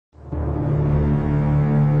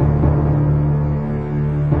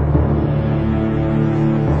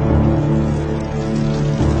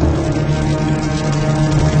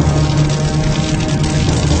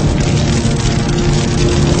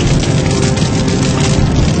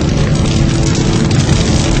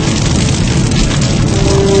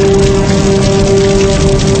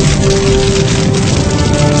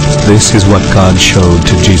This is what God showed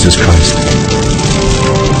to Jesus Christ,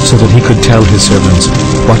 so that he could tell his servants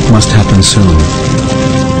what must happen soon.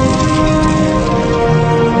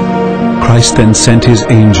 Christ then sent his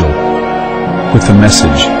angel with the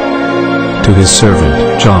message to his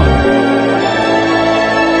servant John.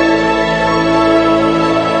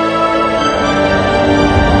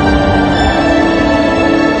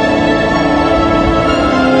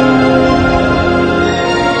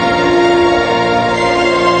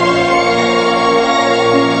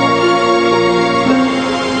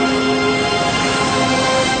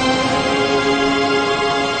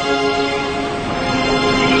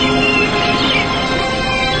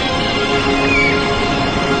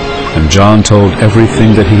 John told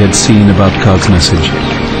everything that he had seen about God's message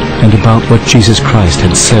and about what Jesus Christ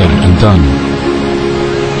had said and done.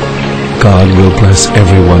 God will bless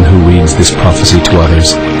everyone who reads this prophecy to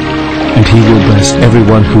others, and he will bless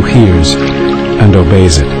everyone who hears and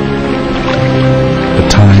obeys it. The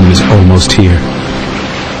time is almost here.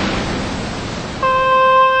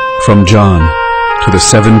 From John to the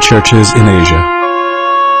 7 churches in Asia,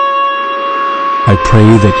 I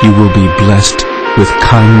pray that you will be blessed with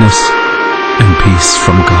kindness and peace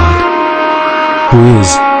from God, who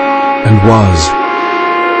is, and was,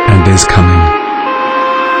 and is coming.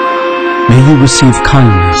 May you receive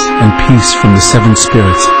kindness and peace from the 7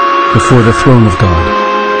 spirits before the throne of God.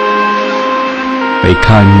 May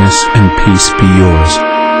kindness and peace be yours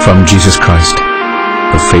from Jesus Christ,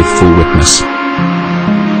 the faithful witness.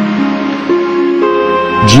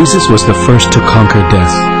 Jesus was the first to conquer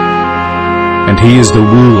death, and he is the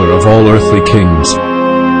ruler of all earthly kings.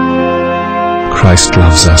 Christ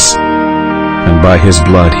loves us, and by his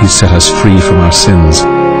blood he set us free from our sins.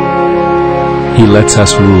 He lets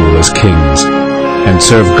us rule as kings and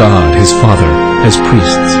serve God his Father as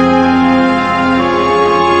priests.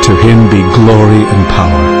 To him be glory and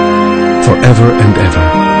power forever and ever.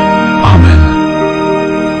 Amen.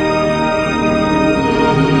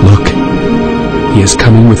 Look, he is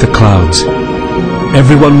coming with the clouds.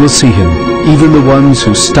 Everyone will see him, even the ones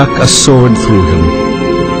who stuck a sword through him.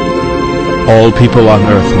 All people on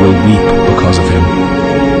earth will weep because of him.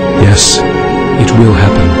 Yes, it will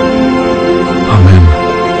happen. Amen.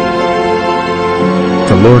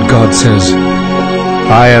 The Lord God says,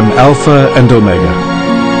 I am Alpha and Omega,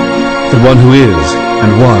 the one who is,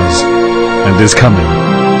 and was, and is coming.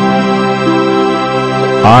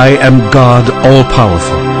 I am God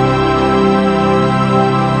all-powerful.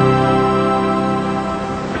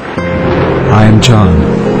 I am John,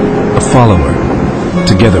 a follower,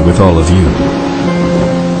 together with all of you.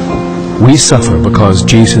 We suffer because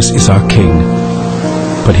Jesus is our King,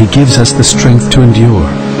 but he gives us the strength to endure.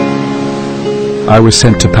 I was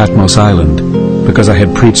sent to Patmos Island because I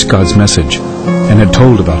had preached God's message and had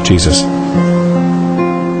told about Jesus.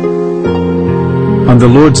 On the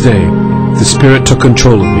Lord's day, the Spirit took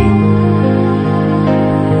control of me.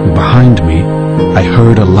 And behind me, I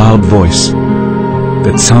heard a loud voice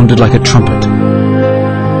that sounded like a trumpet.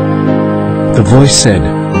 The voice said,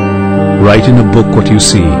 write in a book what you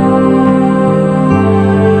see,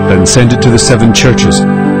 then send it to the 7 churches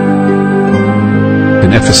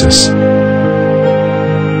in Ephesus,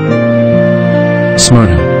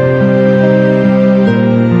 Smyrna,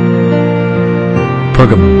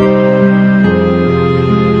 Pergamum,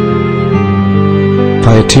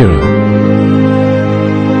 Thyatira,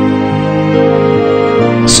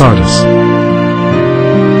 Sardis,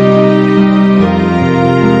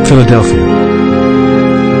 Philadelphia,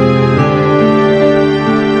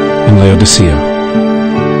 and Laodicea.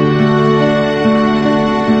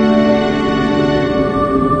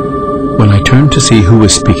 When I turned to see who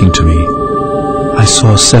was speaking to me, I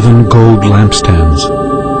saw 7 gold lampstands.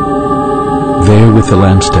 There with the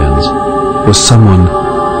lampstands was someone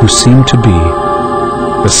who seemed to be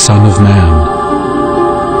the Son of Man.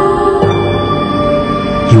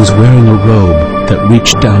 He was wearing a robe that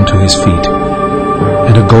reached down to his feet,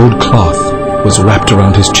 and a gold cloth was wrapped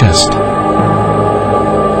around his chest.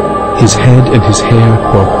 His head and his hair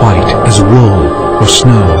were white as wool or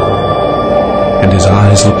snow, and his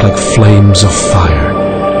eyes looked like flames of fire.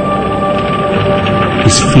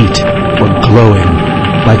 His feet were glowing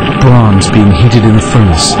like bronze being heated in a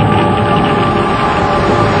furnace,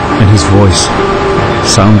 and his voice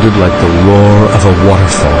sounded like the roar of a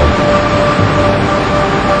waterfall.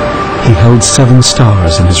 He held 7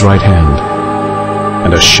 stars in his right hand,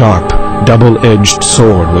 and a sharp, double-edged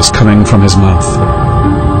sword was coming from his mouth.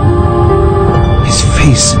 His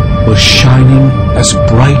face was shining as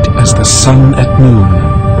bright as the sun at noon.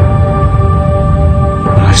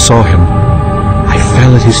 When I saw him, I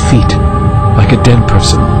fell at his feet like a dead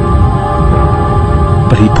person.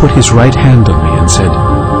 But he put his right hand on me and said,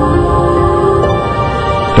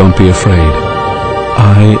 "Don't be afraid.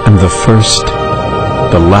 I am the first,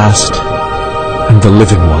 the last, and the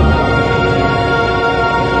living one.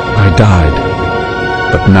 I died,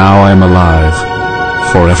 but now I am alive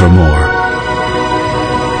forevermore.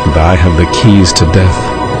 And I have the keys to death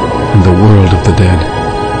and the world of the dead.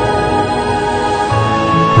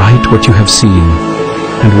 Write what you have seen,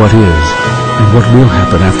 and what is, and what will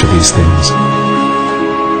happen after these things.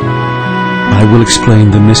 I will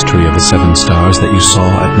explain the mystery of the 7 stars that you saw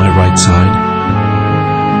at my right side,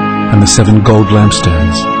 and the 7 gold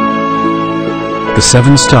lampstands. The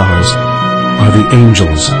 7 stars are the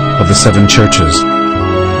angels of the 7 churches,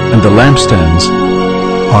 and the lampstands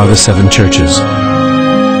are the 7 churches.